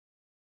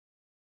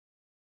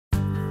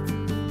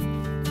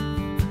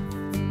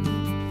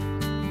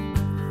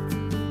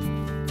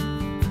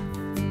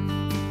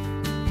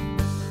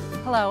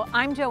Hello,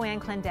 I'm Joanne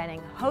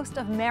Clendenning, host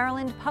of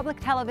Maryland Public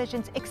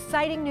Television's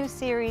exciting new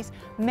series,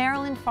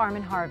 Maryland Farm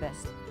and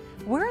Harvest.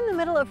 We're in the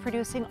middle of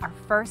producing our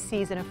first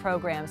season of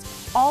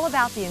programs, all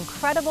about the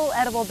incredible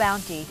edible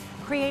bounty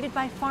created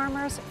by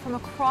farmers from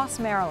across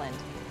Maryland.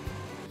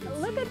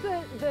 Look at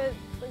the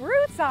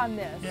roots on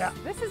this. Yeah.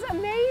 This is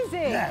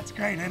amazing. Yeah, it's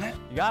great, isn't it?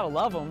 You gotta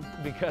love them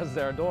because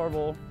they're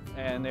adorable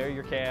and they're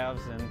your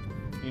calves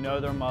and you know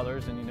their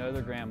mothers and you know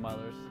their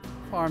grandmothers.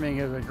 Farming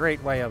is a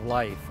great way of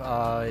life.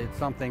 It's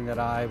something that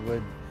I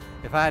would,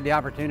 if I had the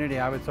opportunity,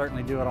 I would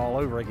certainly do it all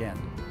over again.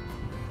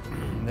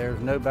 There's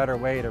no better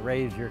way to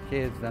raise your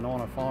kids than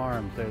on a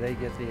farm, so they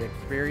get the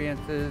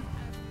experiences.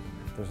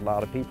 There's a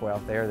lot of people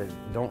out there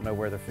that don't know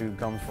where their food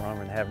comes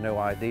from and have no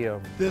idea.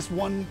 This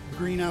one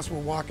greenhouse we're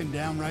walking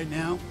down right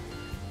now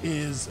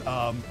is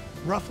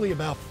roughly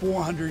about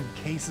 400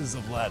 cases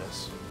of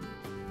lettuce.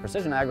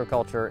 Precision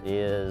agriculture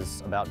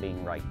is about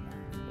being right.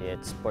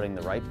 It's putting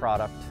the right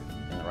product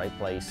in the right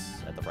place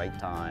at the right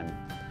time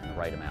and the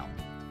right amount.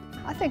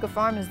 I think a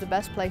farm is the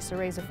best place to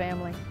raise a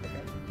family.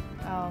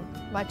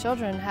 My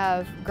children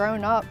have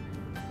grown up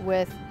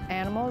with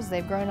animals,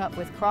 they've grown up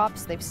with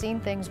crops, they've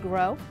seen things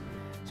grow.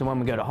 So when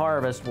we go to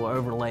harvest, we'll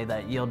overlay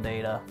that yield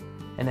data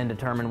and then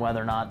determine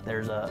whether or not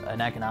there's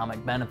an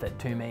economic benefit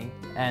to me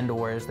and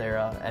or is there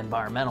an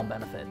environmental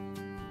benefit.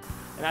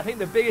 And I think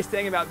the biggest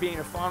thing about being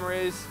a farmer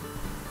is,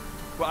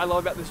 what I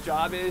love about this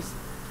job is,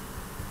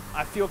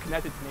 I feel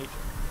connected to nature.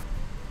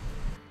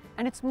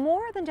 And it's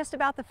more than just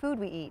about the food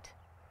we eat,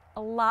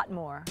 a lot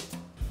more.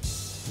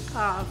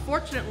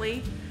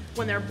 Fortunately,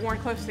 when they're born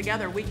close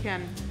together, we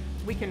can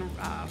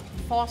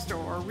foster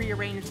or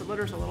rearrange the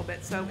litters a little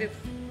bit. So if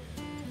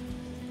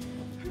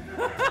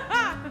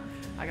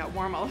I got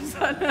warm all of a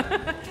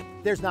sudden.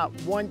 There's not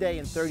one day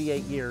in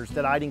 38 years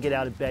that I didn't get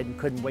out of bed and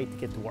couldn't wait to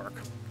get to work.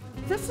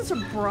 This is a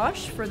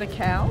brush for the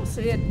cows.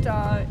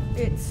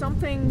 It's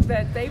something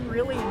that they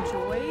really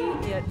enjoy.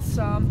 It's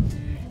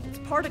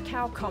part of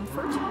cow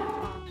comfort.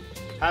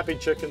 Happy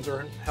chickens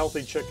are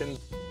healthy chickens.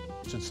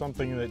 It's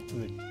something that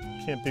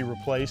can't be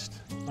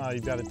replaced.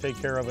 You've got to take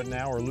care of it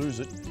now or lose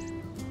it.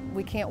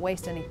 We can't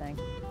waste anything.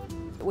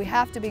 We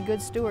have to be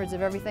good stewards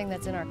of everything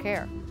that's in our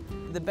care.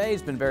 The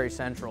bay's been very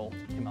central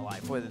in my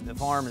life. The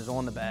farm is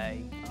on the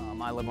bay.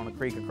 I live on a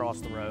creek across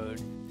the road.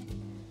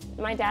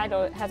 My dad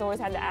has always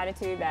had the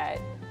attitude that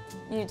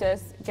you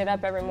just get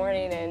up every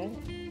morning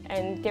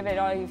and give it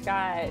all you've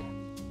got.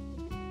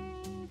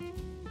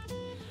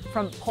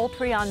 From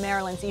poultry on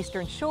Maryland's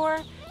Eastern Shore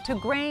to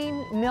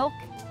grain, milk,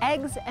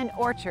 eggs, and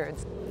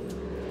orchards.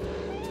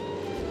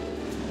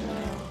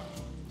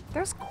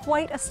 There's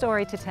quite a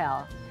story to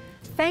tell.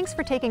 Thanks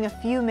for taking a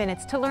few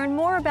minutes to learn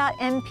more about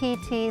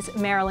MPT's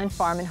Maryland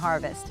Farm and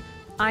Harvest.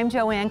 I'm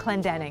Joanne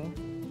Clendenning.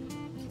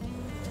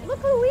 Look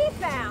who we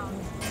found.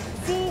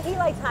 See, he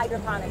likes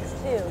hydroponics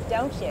too,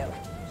 don't you?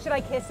 Should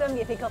I kiss him? Do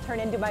you think he'll turn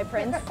into my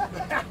prince?